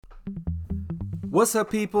What's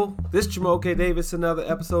up, people? This is Jamal K. Davis, another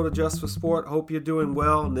episode of Just for Sport. Hope you're doing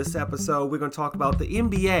well. In this episode, we're going to talk about the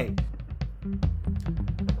NBA.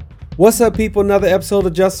 What's up, people? Another episode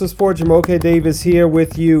of Just for Sport. Jamal K. Davis here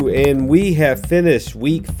with you, and we have finished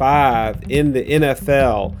Week 5 in the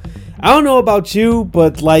NFL. I don't know about you,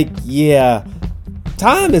 but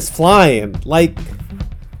time is flying.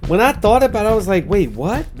 When I thought about it, I was like, wait,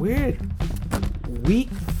 what? We're Week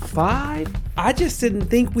 5? I just didn't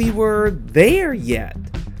think we were there yet.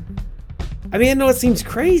 I mean, I know it seems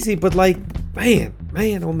crazy, but man,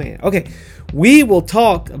 oh man. Okay, we will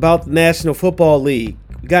talk about the National Football League.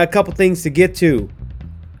 We got a couple things to get to.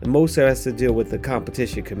 And most of it has to deal with the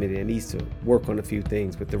competition committee. It needs to work on a few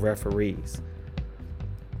things with the referees.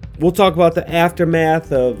 We'll talk about the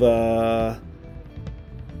aftermath of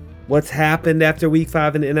what's happened after Week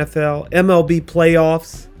 5 in the NFL. MLB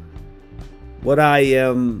playoffs.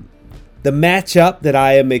 The matchup that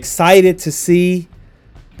I am excited to see,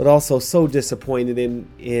 but also so disappointed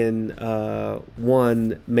in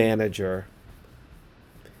one manager.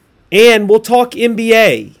 And we'll talk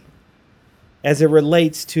NBA as it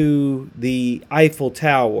relates to the Eiffel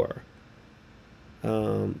Tower.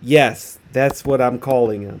 Yes, that's what I'm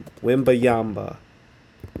calling him. Wembayamba.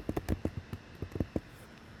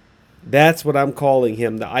 That's what I'm calling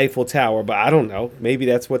him, the Eiffel Tower. But I don't know. Maybe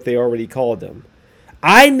that's what they already called him.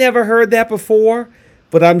 I never heard that before,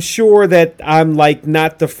 but I'm sure that I'm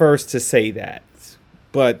not the first to say that.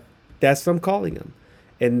 But that's what I'm calling him.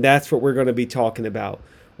 And that's what we're going to be talking about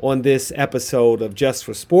on this episode of Just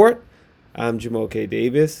for Sport. I'm Jamal K.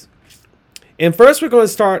 Davis. And first we're going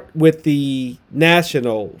to start with the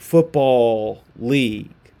National Football League.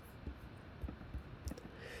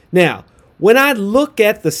 Now, when I look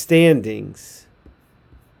at the standings,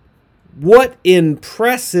 what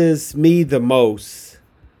impresses me the most,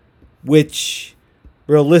 which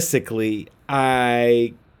realistically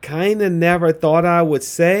I kind of never thought I would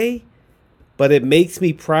say, but it makes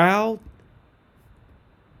me proud,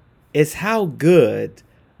 is how good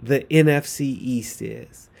the NFC East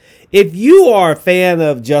is. If you are a fan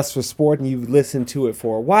of Just for Sport and you've listened to it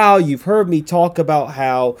for a while, you've heard me talk about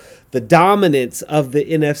how the dominance of the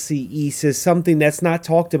NFC East is something that's not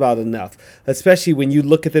talked about enough, especially when you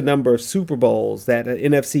look at the number of Super Bowls that an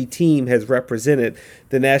NFC team has represented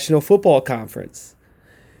the National Football Conference.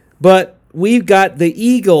 But we've got the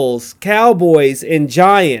Eagles, Cowboys, and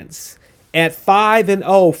Giants at 5-0,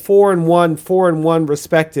 4-1, 4-1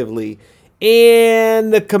 respectively,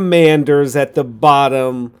 and the Commanders at the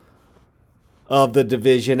bottom of the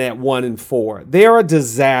division at 1-4. They're a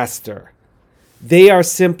disaster. They are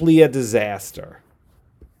simply a disaster.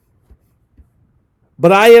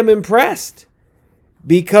 But I am impressed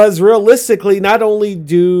because realistically, not only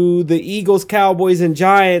do the Eagles, Cowboys, and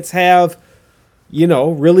Giants have,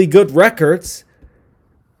 really good records,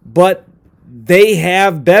 but they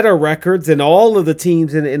have better records than all of the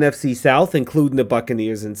teams in the NFC South, including the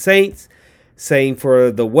Buccaneers and Saints. Same for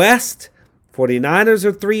the West. 49ers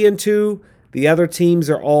are 3-2. The other teams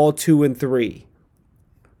are all 2-3.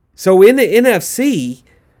 So in the NFC,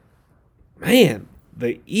 man,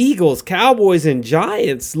 the Eagles, Cowboys, and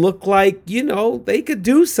Giants look like, they could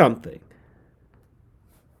do something.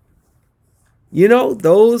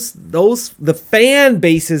 The fan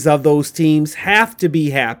bases of those teams have to be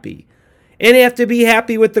happy. And they have to be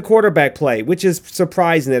happy with the quarterback play, which is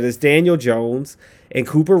surprising that it's Daniel Jones and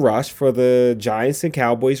Cooper Rush for the Giants and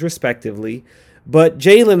Cowboys respectively. But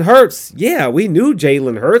Jalen Hurts, we knew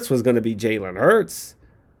Jalen Hurts was going to be Jalen Hurts.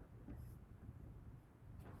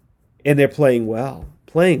 And they're playing well.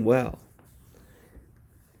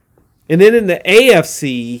 And then in the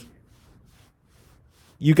AFC,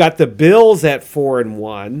 you got the Bills at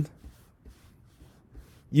 4-1.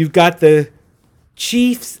 You've got the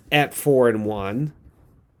Chiefs at 4-1.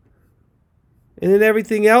 And then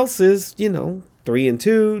everything else is, 3-2,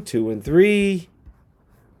 2-3.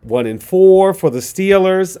 1-4 for the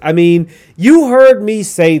Steelers. I mean, you heard me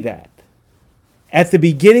say that at the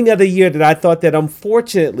beginning of the year that I thought that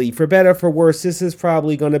unfortunately, for better or for worse, this is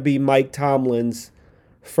probably going to be Mike Tomlin's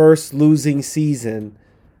first losing season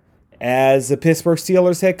as the Pittsburgh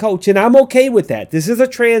Steelers head coach. And I'm okay with that. This is a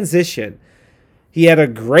transition. He had a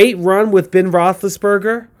great run with Ben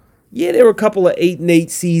Roethlisberger. Yeah, there were a couple of 8-8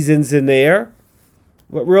 seasons in there.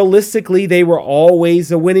 But realistically, they were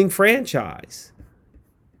always a winning franchise.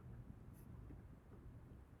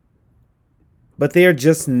 But they're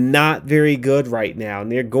just not very good right now.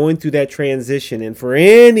 And they're going through that transition. And for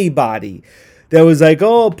anybody that was like,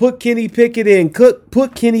 put Kenny Pickett in,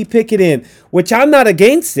 put Kenny Pickett in, which I'm not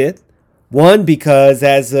against it. One, because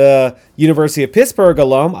as a University of Pittsburgh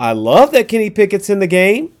alum, I love that Kenny Pickett's in the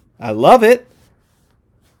game. I love it.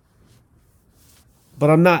 but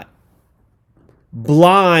I'm not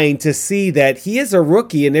blind to see that he is a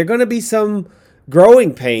rookie and there are going to be some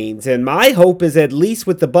growing pains. And my hope is, at least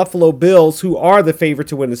with the Buffalo Bills, who are the favorite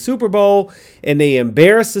to win the Super Bowl, and they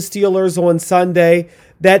embarrassed the Steelers on Sunday,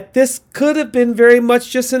 that this could have been very much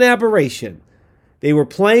just an aberration. They were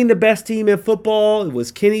playing the best team in football. It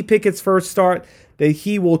was Kenny Pickett's first start. That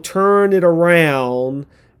he will turn it around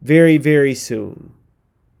very, very soon,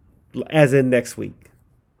 as in next week.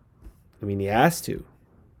 I mean, he has to.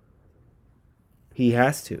 He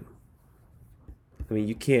has to. I mean,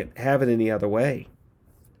 you can't have it any other way.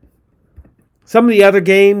 Some of the other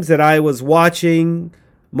games that I was watching,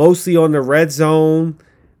 mostly on the Red Zone,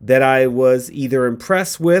 that I was either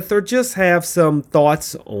impressed with or just have some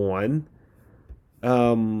thoughts on.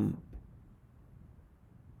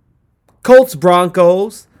 Colts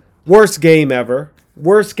Broncos, worst game ever.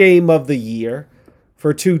 Worst game of the year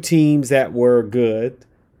for two teams that were good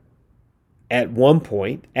at one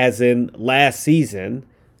point, as in last season.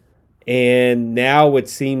 And now it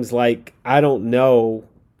seems like, I don't know.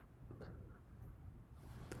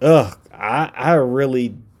 I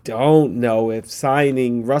really don't know if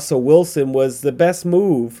signing Russell Wilson was the best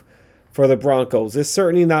move for the Broncos. It's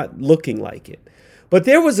certainly not looking like it. But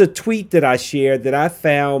there was a tweet that I shared that I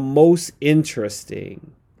found most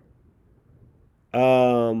interesting.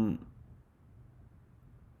 And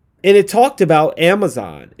it talked about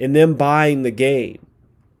Amazon and them buying the game,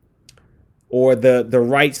 or the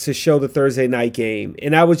rights to show the Thursday night game.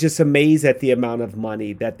 And I was just amazed at the amount of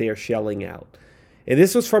money that they're shelling out. And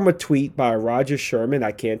this was from a tweet by Roger Sherman.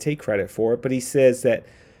 I can't take credit for it, but he says that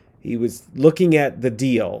he was looking at the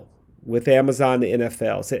deal with Amazon and the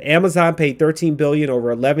NFL. Said Amazon paid $13 billion over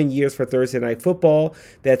 11 years for Thursday Night Football.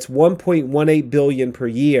 That's $1.18 billion per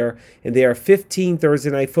year, and there are 15 Thursday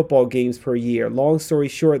Night Football games per year. Long story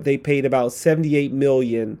short, they paid about $78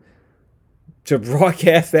 million to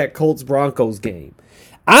broadcast that Colts Broncos game.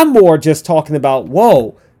 I'm more just talking about,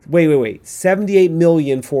 whoa, wait, $78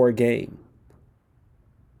 million for a game.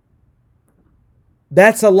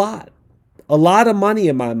 That's a lot. A lot of money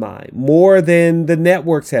in my mind, more than the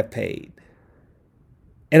networks have paid.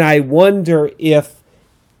 And I wonder if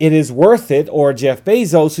it is worth it, or Jeff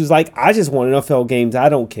Bezos, who's like, I just want NFL games. I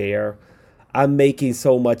don't care. I'm making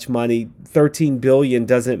so much money. $13 billion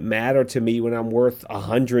doesn't matter to me when I'm worth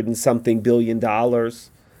 $100 and something billion.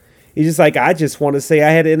 He's just like, I just want to say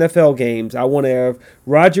I had NFL games. I want to have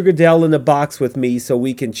Roger Goodell in the box with me so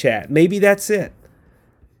we can chat. Maybe that's it.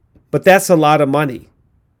 But that's a lot of money.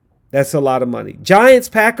 That's a lot of money. Giants,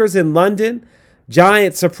 Packers in London.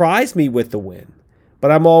 Giants surprised me with the win.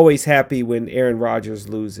 But I'm always happy when Aaron Rodgers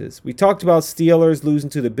loses. We talked about Steelers losing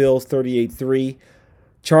to the Bills 38-3.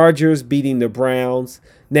 Chargers beating the Browns.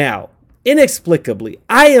 Now, inexplicably,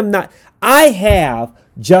 I have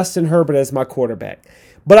Justin Herbert as my quarterback.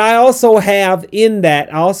 But I also have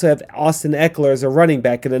Austin Eckler as a running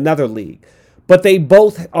back in another league. But they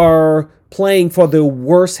both are playing for the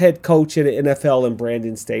worst head coach in the NFL in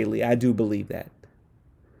Brandon Staley. I do believe that.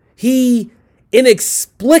 He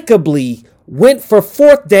inexplicably went for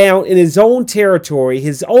fourth down in his own territory,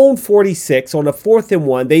 his own 46 on a 4th and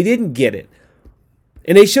 1. They didn't get it.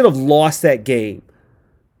 And they should have lost that game.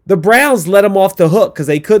 The Browns let him off the hook because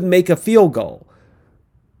they couldn't make a field goal.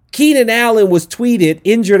 Keenan Allen was tweeted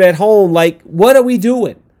injured at home, like, what are we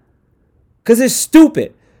doing? Because it's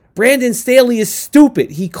stupid. Brandon Staley is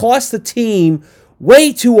stupid. He costs the team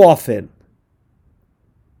way too often.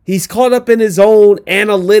 He's caught up in his own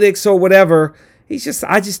analytics or whatever.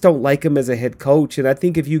 I just don't like him as a head coach. And I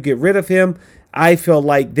think if you get rid of him, I feel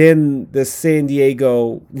like then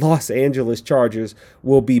the Los Angeles Chargers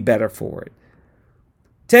will be better for it.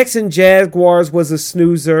 Texans Jaguars was a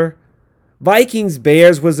snoozer. Vikings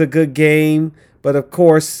Bears was a good game. But of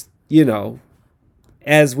course,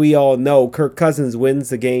 as we all know, Kirk Cousins wins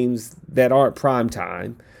the games that aren't prime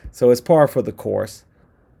time. So it's par for the course.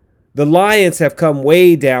 The Lions have come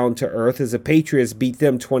way down to earth as the Patriots beat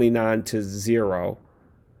them 29-0.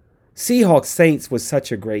 Seahawks Saints was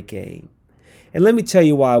such a great game. And let me tell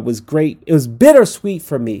you why it was great. It was bittersweet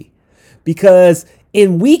for me. Because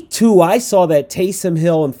in week 2, I saw that Taysom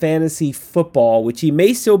Hill in fantasy football, which he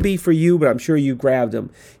may still be for you, but I'm sure you grabbed him.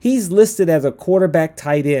 He's listed as a quarterback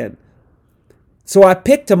tight end. So I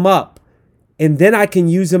picked him up, and then I can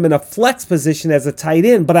use him in a flex position as a tight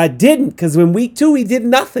end. But I didn't, because in week 2, he did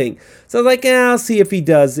nothing. So I was like, I'll see if he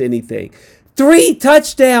does anything. 3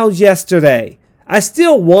 touchdowns yesterday. I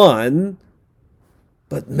still won,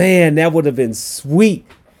 but man, that would have been sweet.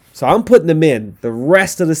 So I'm putting them in the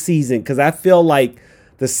rest of the season because I feel like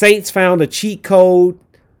the Saints found a cheat code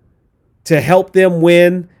to help them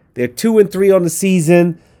win. They're 2-3 on the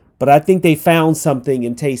season. But I think they found something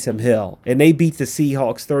in Taysom Hill, and they beat the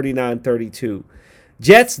Seahawks 39-32.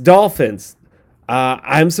 Jets, Dolphins.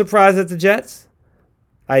 I'm surprised at the Jets.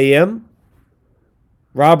 I am.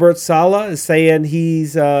 Robert Saleh is saying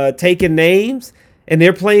he's taking names, and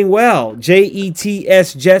they're playing well.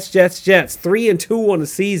 Jets, Jets, Jets, Jets. 3-2 on the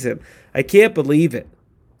season. I can't believe it.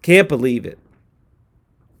 Can't believe it.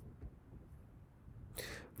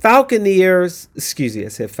 Falconeers, excuse me, I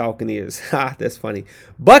said Falconeers. Ha, that's funny.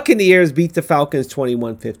 Buccaneers beat the Falcons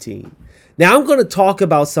 21-15. Now I'm going to talk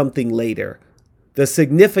about something later. The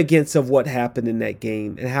significance of what happened in that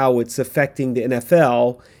game and how it's affecting the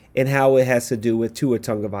NFL and how it has to do with Tua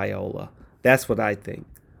Tagovailoa. That's what I think.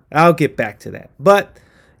 I'll get back to that. But,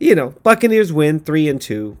 Buccaneers win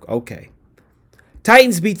 3-2. Okay.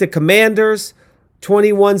 Titans beat the Commanders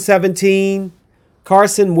 21-17.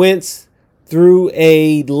 Carson Wentz threw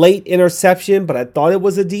a late interception, but I thought it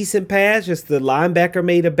was a decent pass. Just the linebacker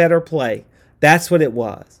made a better play. That's what it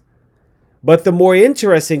was. But the more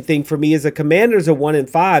interesting thing for me is the Commanders are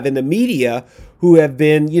 1-5, and the media, who have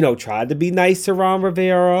been, tried to be nice to Ron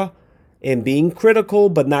Rivera and being critical,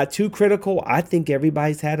 but not too critical. I think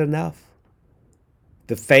everybody's had enough.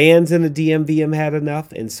 The fans in the DMV have had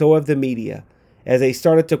enough, and so have the media, as they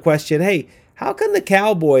started to question, hey, how can the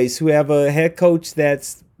Cowboys, who have a head coach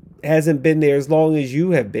that's hasn't been there as long as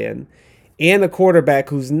you have been, and a quarterback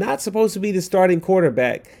who's not supposed to be the starting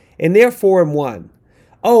quarterback, and they're 4-1.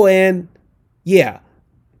 Oh, and yeah,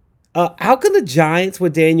 how come the Giants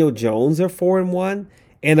with Daniel Jones are 4-1,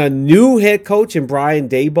 and a new head coach in Brian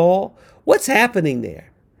Daboll? What's happening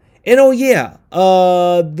there? And oh yeah,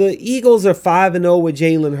 the Eagles are 5-0 with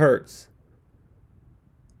Jalen Hurts.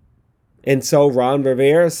 And so Ron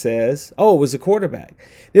Rivera says, oh, it was a quarterback.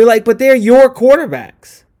 They're like, but they're your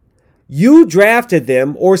quarterbacks. You drafted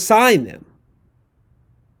them or signed them.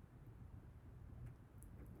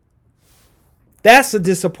 That's the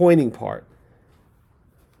disappointing part.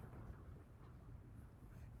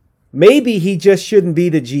 Maybe he just shouldn't be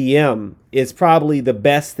the GM is probably the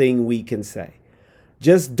best thing we can say.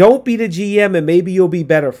 Just don't be the GM and maybe you'll be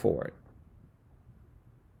better for it.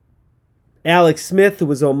 Alex Smith, who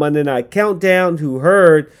was on Monday Night Countdown, who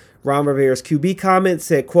heard Ron Rivera's QB comment,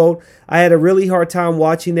 said, quote, I had a really hard time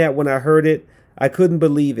watching that when I heard it. I couldn't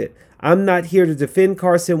believe it. I'm not here to defend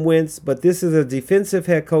Carson Wentz, but this is a defensive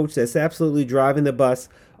head coach that's absolutely driving the bus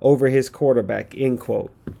over his quarterback, end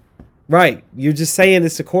quote. Right. You're just saying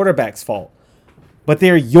it's the quarterback's fault. But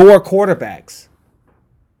they're your quarterbacks.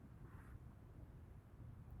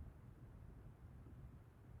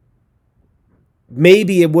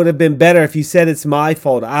 Maybe it would have been better if you said it's my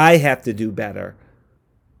fault. I have to do better.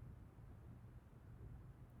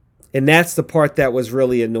 And that's the part that was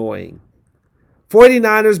really annoying.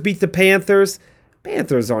 49ers beat the Panthers.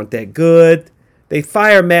 Panthers aren't that good. They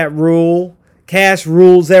fire Matt Rule. Cash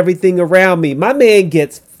rules everything around me. My man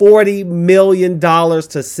gets $40 million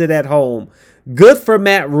to sit at home. Good for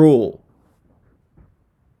Matt Rule.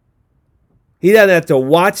 He doesn't have to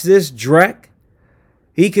watch this dreck.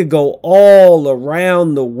 He could go all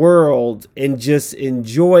around the world and just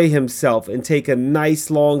enjoy himself and take a nice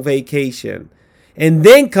long vacation. And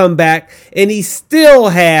then come back and he still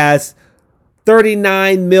has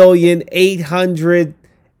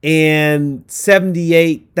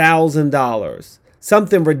 $39,878,000.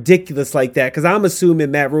 Something ridiculous like that. Because I'm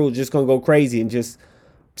assuming Matt Rule is just going to go crazy and just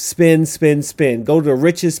spin. Go to the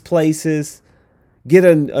richest places. Get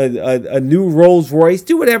a new Rolls Royce.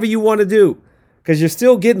 Do whatever you want to do. Because you're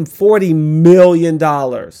still getting $40 million.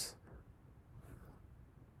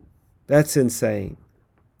 That's insane.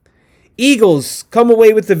 Eagles come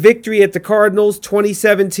away with the victory at the Cardinals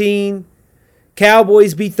 2017.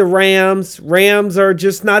 Cowboys beat the Rams. Rams are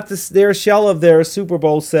just not their shell of their Super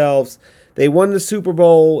Bowl selves. They won the Super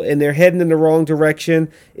Bowl and they're heading in the wrong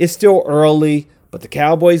direction. It's still early, but the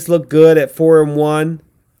Cowboys look good at 4-1.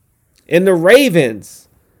 And the Ravens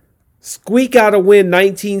squeak out a win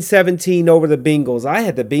 19-17 over the Bengals. I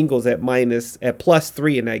had the Bengals at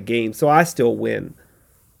 +3 in that game, so I still win.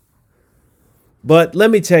 But let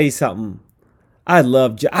me tell you something.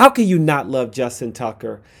 How can you not love Justin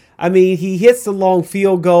Tucker? I mean, he hits the long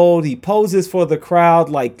field goal. He poses for the crowd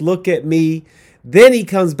like, look at me. Then he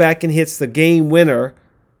comes back and hits the game winner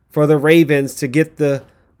for the Ravens to get the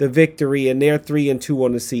victory, and they're 3-2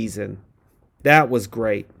 on the season. That was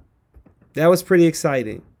great. That was pretty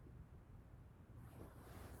exciting.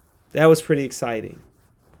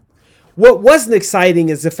 What wasn't exciting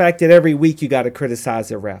is the fact that every week you got to criticize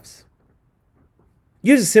the refs.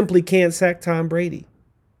 You just simply can't sack Tom Brady.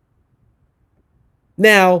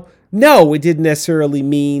 Now, No, it didn't necessarily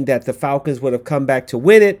mean that the Falcons would have come back to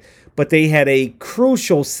win it, but they had a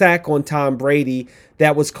crucial sack on Tom Brady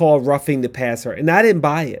that was called roughing the passer, and I didn't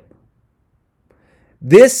buy it.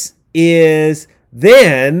 This is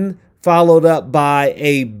then followed up by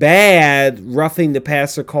a bad roughing the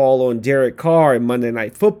passer call on Derek Carr in Monday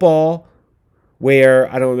Night Football,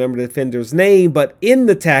 where I don't remember the defender's name, but in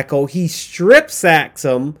the tackle, he strip sacks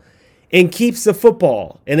him and keeps the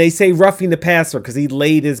football. And they say roughing the passer because he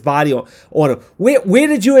laid his body on him. Where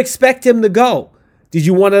did you expect him to go? Did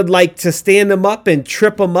you want to stand him up and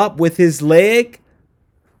trip him up with his leg?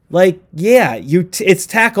 Yeah, it's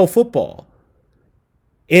tackle football.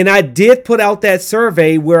 And I did put out that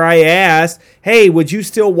survey where I asked, hey, would you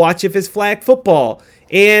still watch if it's flag football?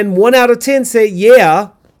 And 1 out of 10 said,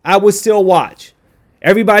 yeah, I would still watch.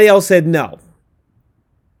 Everybody else said no.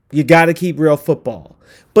 You got to keep real football.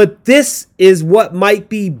 But this is what might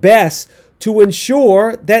be best to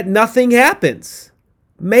ensure that nothing happens.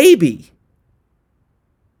 Maybe.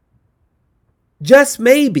 Just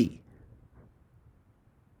maybe.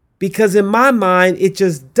 Because in my mind, it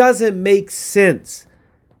just doesn't make sense.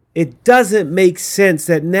 It doesn't make sense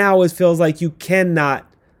that now it feels like you cannot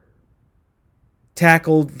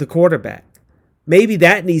tackle the quarterback. Maybe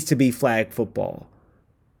that needs to be flag football.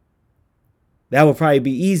 That would probably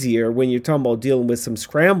be easier when you're talking about dealing with some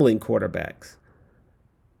scrambling quarterbacks.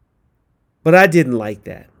 But I didn't like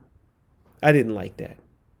that. I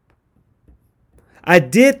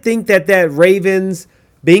did think that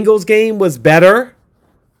Ravens-Bengals game was better.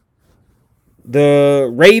 The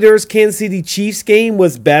Raiders-Kansas City Chiefs game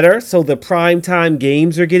was better, so the primetime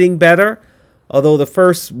games are getting better. Although the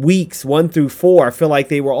first weeks, 1 through 4, I feel like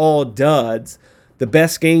they were all duds. The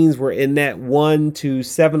best games were in that 1 to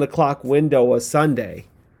 7 o'clock window of Sunday.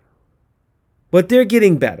 But they're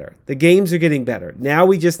getting better. The games are getting better. Now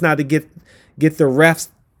we just need to get the refs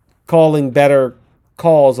calling better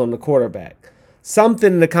calls on the quarterback.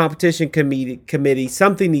 Something in the competition committee,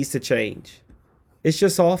 something needs to change. It's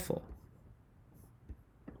just awful.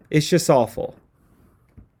 It's just awful.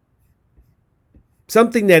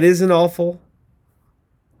 Something that isn't awful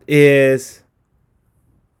is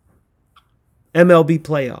MLB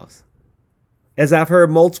playoffs. As I've heard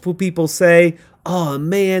multiple people say, oh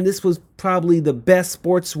man, this was probably the best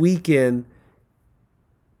sports weekend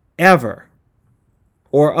ever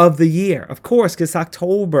or of the year. Of course, because it's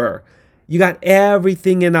October. You got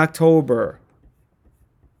everything in October.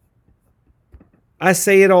 I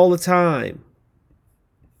say it all the time.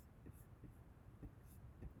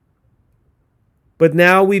 But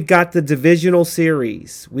now we've got the divisional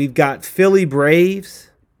series. We've got Philly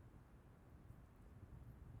Braves.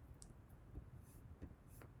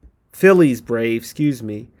 Phillies Braves, excuse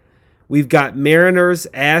me. We've got Mariners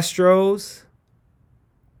Astros.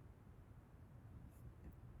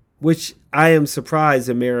 Which I am surprised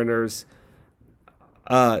the Mariners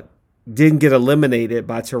didn't get eliminated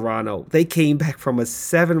by Toronto. They came back from a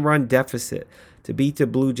 7-run deficit to beat the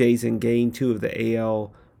Blue Jays in Game 2 of the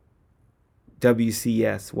AL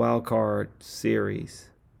WCS wildcard series.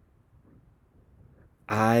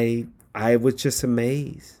 I was just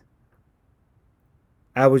amazed.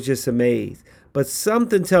 But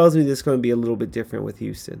something tells me this is going to be a little bit different with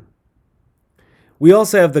Houston. We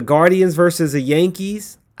also have the Guardians versus the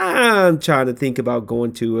Yankees. I'm trying to think about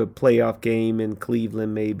going to a playoff game in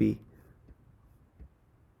Cleveland maybe.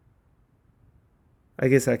 I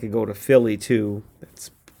guess I could go to Philly too. That's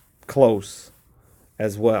close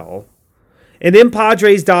as well. And then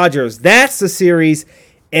Padres Dodgers. That's the series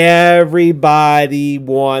everybody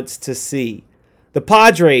wants to see. The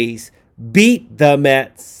Padres beat the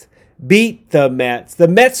Mets. The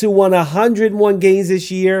Mets who won 101 games this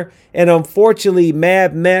year. And unfortunately,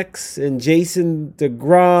 Jacob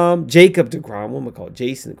DeGrom,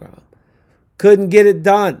 Jason DeGrom, couldn't get it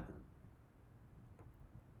done.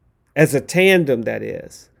 As a tandem, that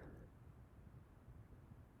is.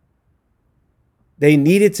 They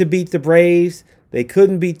needed to beat the Braves. They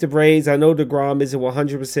couldn't beat the Braves. I know DeGrom isn't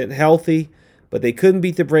 100% healthy, but they couldn't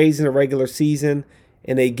beat the Braves in the regular season.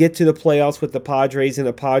 And they get to the playoffs with the Padres, and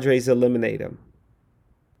the Padres eliminate them.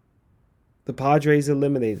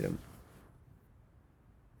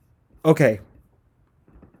 Okay.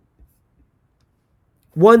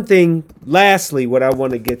 One thing, lastly, what I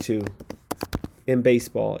want to get to in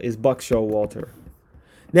baseball is Buck Showalter.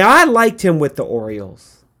 Now, I liked him with the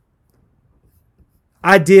Orioles.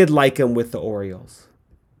 I did like him with the Orioles.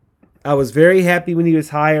 I was very happy when he was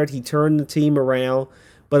hired. He turned the team around.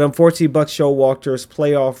 But unfortunately, Buck Showalter's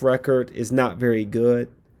playoff record is not very good.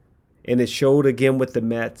 And it showed again with the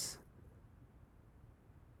Mets.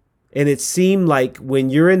 And it seemed like when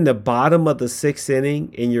you're in the bottom of the sixth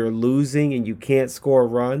inning and you're losing and you can't score a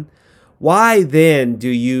run, why then do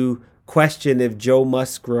you question if Joe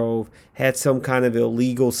Musgrove had some kind of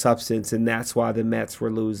illegal substance and that's why the Mets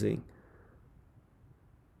were losing?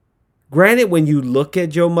 Granted, when you look at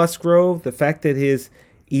Joe Musgrove, the fact that his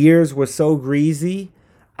ears were so greasy,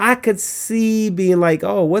 I could see being like,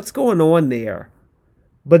 oh, what's going on there?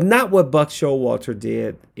 But not what Buck Showalter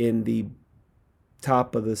did in the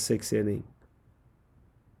top of the sixth inning.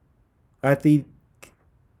 I think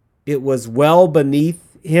it was well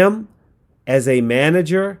beneath him as a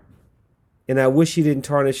manager, and I wish he didn't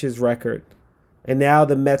tarnish his record. And now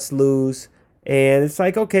the Mets lose, and it's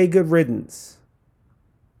like, okay, good riddance.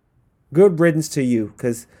 Good riddance to you,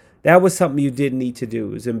 because that was something you didn't need to do.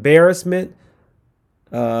 It was embarrassment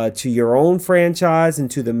to your own franchise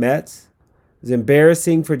and to the Mets. It was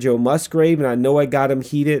embarrassing for Joe Musgrave, and I know I got him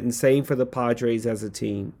heated, and same for the Padres as a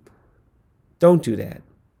team. Don't do that.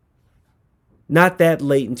 Not that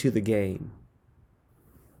late into the game.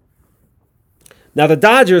 Now, the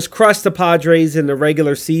Dodgers crushed the Padres in the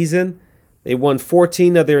regular season. They won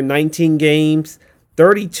 14 of their 19 games,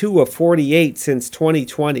 32 of 48 since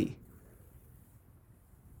 2020.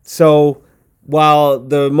 So, while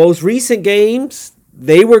the most recent games,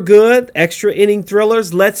 they were good, extra inning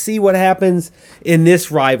thrillers, let's see what happens in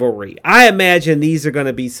this rivalry. I imagine these are going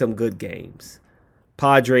to be some good games.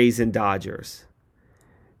 Padres and Dodgers.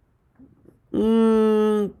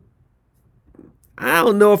 I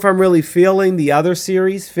don't know if I'm really feeling the other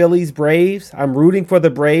series, Phillies, Braves. I'm rooting for the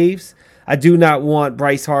Braves. I do not want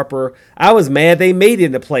Bryce Harper. I was mad they made it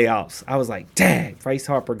in the playoffs. I was like, dang, Bryce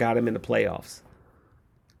Harper got him in the playoffs.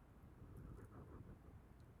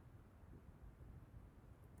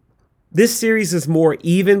 This series is more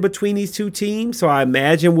even between these two teams, so I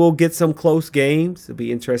imagine we'll get some close games. It'll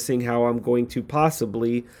be interesting how I'm going to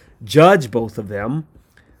possibly judge both of them.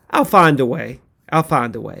 I'll find a way.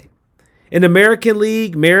 In American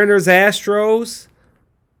League, Mariners, Astros,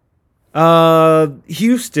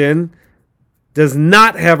 Houston does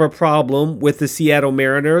not have a problem with the Seattle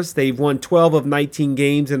Mariners. They've won 12 of 19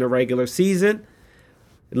 games in the regular season.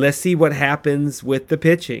 Let's see what happens with the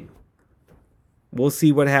pitching. We'll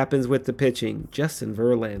see what happens with the pitching. Justin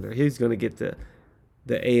Verlander, he's going to get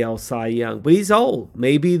the AL Cy Young. But he's old.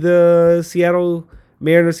 Maybe the Seattle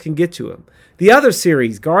Mariners can get to him. The other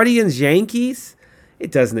series, Guardians, Yankees,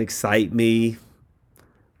 it doesn't excite me.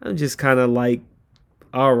 I'm just kind of like,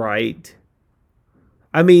 all right.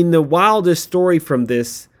 I mean, the wildest story from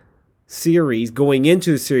this series, going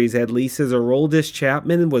into the series at least, is Aroldis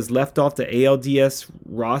Chapman was left off the ALDS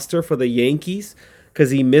roster for the Yankees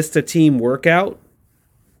because he missed a team workout.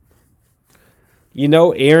 You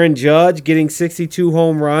know, Aaron Judge getting 62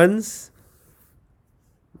 home runs.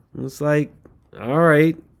 It's like, all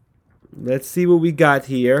right, let's see what we got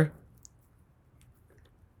here.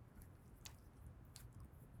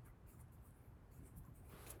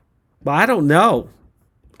 But I don't know.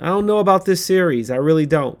 I don't know about this series. I really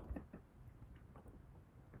don't.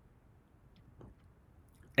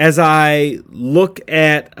 As I look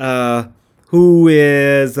at who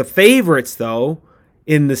is the favorites, though,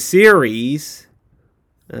 in the series,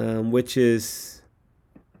 which is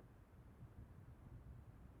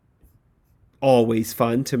always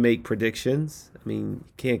fun to make predictions. I mean,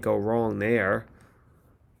 you can't go wrong there.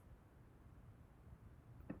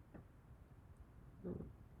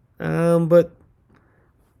 But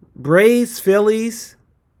Braves, Phillies.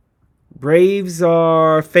 Braves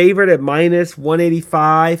are favored at minus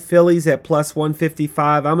 185. Phillies at plus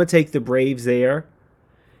 155. I'm going to take the Braves there.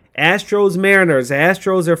 Astros, Mariners.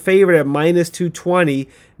 Astros are favored at minus 220.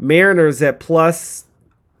 Mariners at plus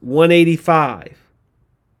 185.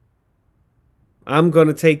 I'm going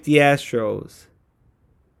to take the Astros.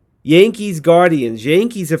 Yankees, Guardians.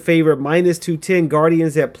 Yankees are favored minus 210.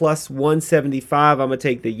 Guardians at plus 175. I'm going to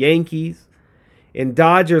take the Yankees. And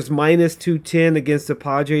Dodgers minus 210 against the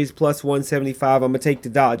Padres plus 175. I'm going to take the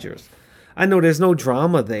Dodgers. I know there's no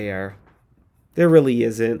drama there. There really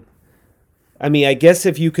isn't. I mean, I guess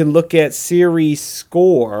if you can look at series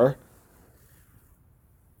score,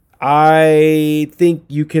 I think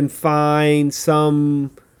you can find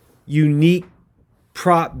some unique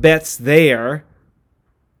prop bets there.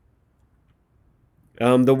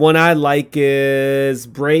 The one I like is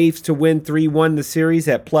Braves to win 3-1 the series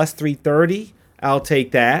at plus 330. I'll take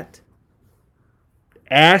that.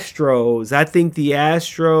 Astros. I think the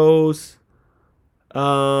Astros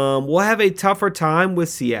will have a tougher time with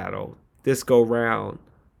Seattle this go round.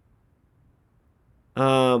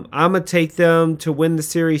 I'm going to take them to win the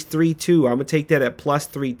series 3-2. I'm going to take that at plus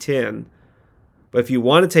 310. But if you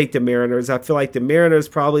want to take the Mariners, I feel like the Mariners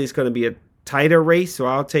probably is going to be a tighter race, so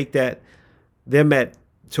I'll take them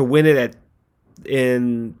to win it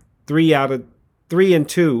in 3 and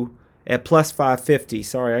 2 at plus 550.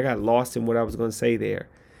 Sorry, I got lost in what I was going to say there.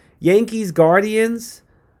 Yankees Guardians.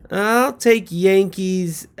 I'll take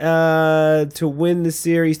Yankees to win the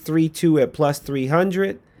series 3-2 at plus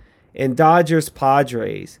 300. And Dodgers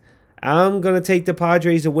Padres. I'm going to take the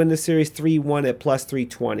Padres to win the series 3-1 at plus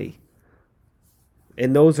 320.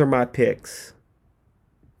 And those are my picks.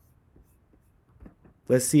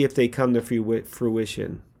 Let's see if they come to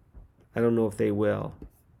fruition. I don't know if they will.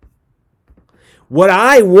 What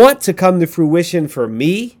I want to come to fruition for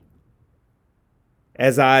me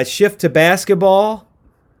as I shift to basketball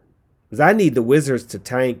is I need the Wizards to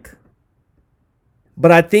tank.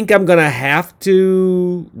 But I think I'm going to have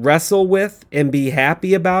to wrestle with and be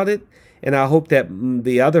happy about it. And I hope that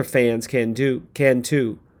the other fans can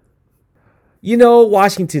too. You know,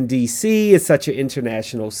 Washington, D.C. is such an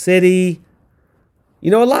international city.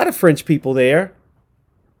 You know, a lot of French people there.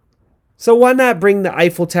 So why not bring the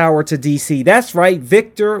Eiffel Tower to D.C.? That's right,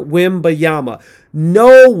 Victor Wembanyama.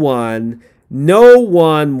 No one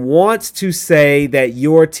wants to say that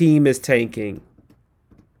your team is tanking.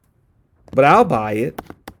 But I'll buy it.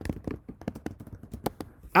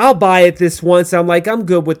 I'll buy it this once. I'm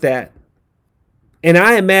good with that. And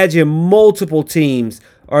I imagine multiple teams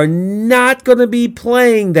are not going to be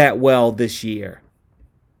playing that well this year.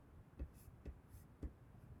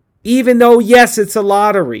 Even though, yes, it's a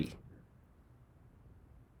lottery.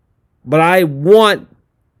 But I want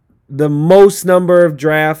the most number of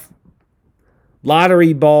draft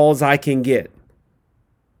lottery balls I can get.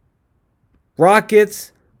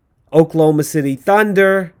 Rockets, Oklahoma City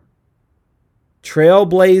Thunder,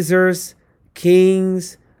 Trailblazers,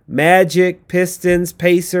 Kings, Magic, Pistons,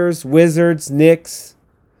 Pacers, Wizards, Knicks,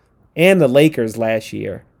 and the Lakers last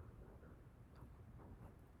year.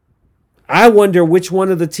 I wonder which one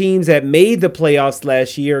of the teams that made the playoffs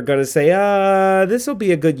last year are going to say, this will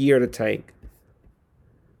be a good year to tank.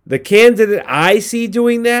 The candidate I see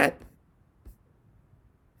doing that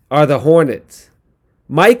are the Hornets.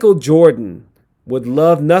 Michael Jordan would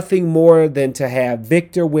love nothing more than to have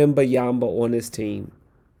Victor Wembanyama on his team.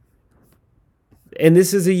 And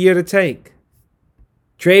this is a year to tank.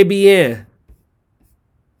 Très bien.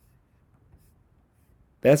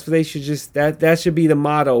 That's what they should that should be the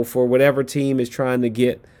motto for whatever team is trying to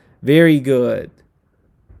get very good.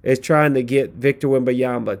 Is trying to get Victor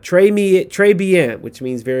Wembanyama. Très bien, which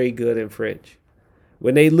means very good in French.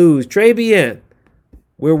 When they lose, très bien.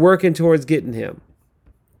 We're working towards getting him.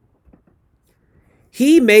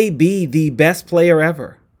 He may be the best player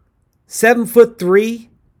ever. 7'3".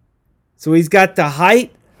 So he's got the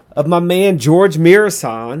height of my man George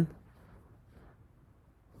Mirasan.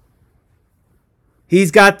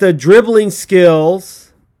 He's got the dribbling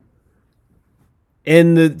skills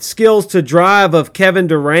and the skills to drive of Kevin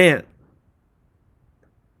Durant.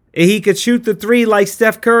 And he could shoot the three like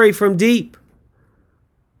Steph Curry from deep.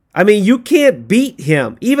 I mean, you can't beat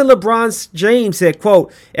him. Even LeBron James said,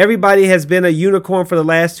 quote, everybody has been a unicorn for the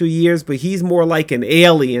last 2 years, but he's more like an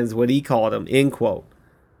alien is what he called him, end quote.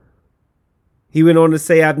 He went on to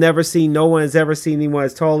say, no one has ever seen anyone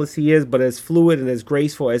as tall as he is, but as fluid and as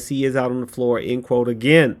graceful as he is out on the floor, end quote,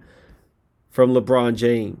 again from LeBron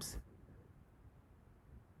James.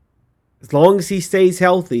 As long as he stays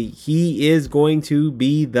healthy, he is going to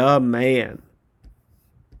be the man.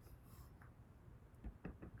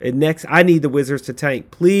 And next, I need the Wizards to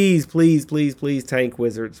tank. Please, please, please, please tank,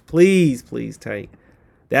 Wizards. Please, please tank.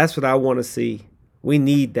 That's what I want to see. We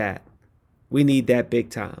need that. We need that big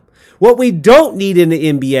time. What we don't need in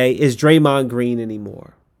the NBA is Draymond Green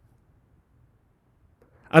anymore.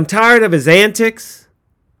 I'm tired of his antics.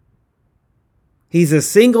 He's a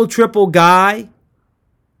single triple guy.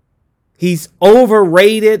 He's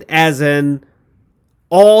overrated as an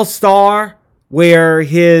all-star where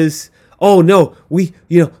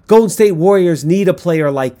Golden State Warriors need a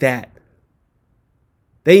player like that.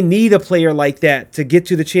 They need a player like that to get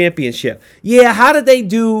to the championship. Yeah, how did they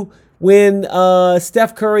do when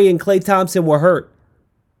Steph Curry and Klay Thompson were hurt?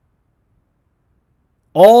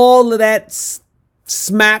 All of that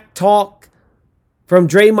smack talk from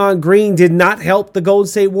Draymond Green did not help the Golden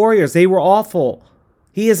State Warriors. They were awful.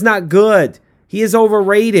 He is not good. He is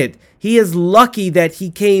overrated. He is lucky that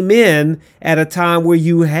he came in at a time where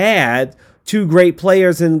you had two great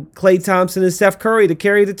players in Klay Thompson and Steph Curry to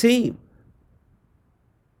carry the team.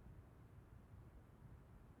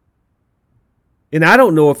 And I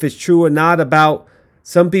don't know if it's true or not about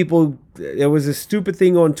some people. There was a stupid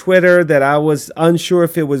thing on Twitter that I was unsure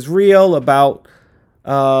if it was real about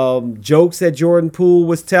jokes that Jordan Poole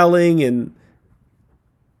was telling, and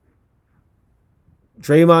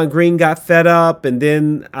Draymond Green got fed up. And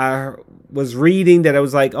then I was reading that it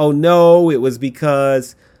was like, oh no, it was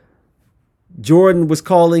because Jordan was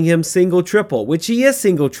calling him single triple, which he is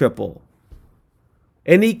single triple.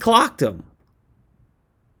 And he clocked him.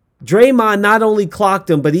 Draymond not only clocked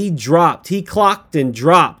him, but he clocked and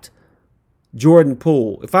dropped Jordan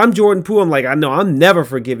Poole. If I'm Jordan Poole, I'm like, I know I'm never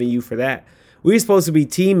forgiving you for that. We're supposed to be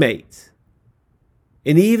teammates.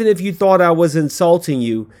 And even if you thought I was insulting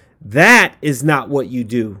you, that is not what you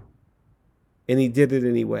do. And he did it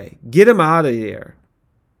anyway. Get him out of there.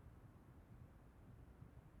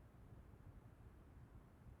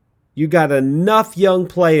 You got enough young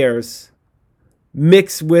players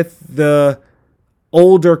mixed with the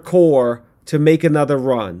older core to make another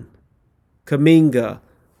run. Kuminga,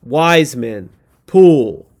 Wiseman,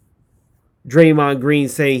 Poole, Draymond Green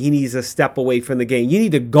saying he needs a step away from the game. You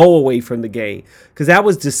need to go away from the game because that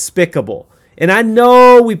was despicable. And I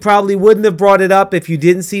know we probably wouldn't have brought it up if you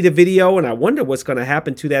didn't see the video, and I wonder what's going to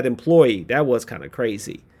happen to that employee. That was kind of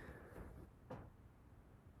crazy.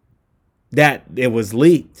 That it was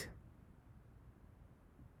leaked.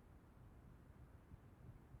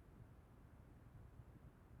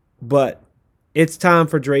 But it's time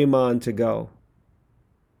for Draymond to go.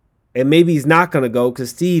 And maybe he's not going to go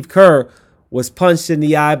because Steve Kerr was punched in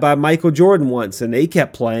the eye by Michael Jordan once, and they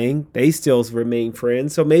kept playing. They still remain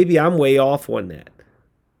friends, so maybe I'm way off on that.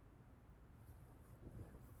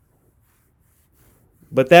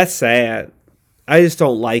 But that's sad. I just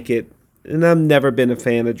don't like it, and I've never been a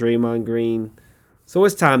fan of Draymond Green. So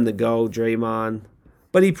it's time to go, Draymond.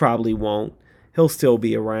 But he probably won't. He'll still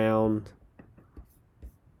be around.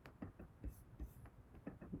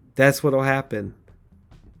 That's what'll happen.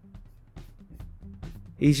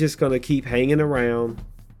 He's just going to keep hanging around.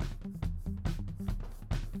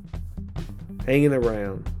 Hanging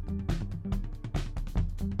around.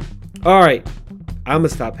 All right. I'm going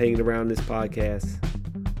to stop hanging around this podcast.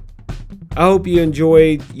 I hope you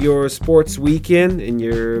enjoyed your sports weekend and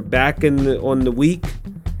you're back on the week.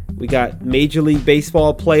 We got Major League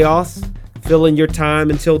Baseball playoffs. Filling your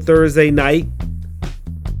time until Thursday night.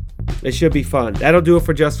 It should be fun. That'll do it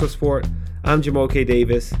for Just for Sport. I'm Jamal K.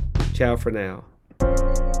 Davis. Ciao for now.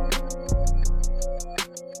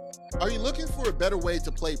 Are you looking for a better way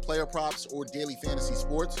to play player props or daily fantasy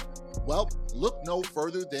sports? Well, look no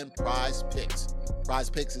further than Prize Picks. Prize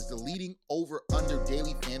Picks is the leading over-under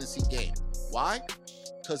daily fantasy game. Why?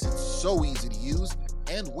 Because it's so easy to use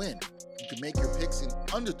and win. You can make your picks in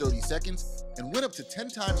under 30 seconds and win up to 10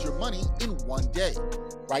 times your money in one day.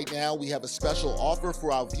 Right now, we have a special offer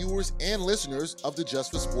for our viewers and listeners of the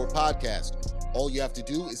Just for Sport podcast. All you have to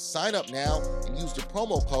do is sign up now and use the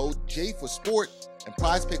promo code J4Sport, and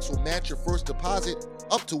Prize Picks will match your first deposit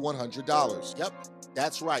up to $100. Yep,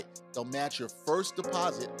 that's right. They'll match your first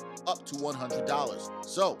deposit up to $100.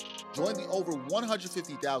 So, join the over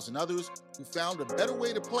 150,000 others who found a better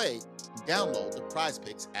way to play and download the Prize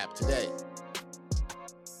Picks app today.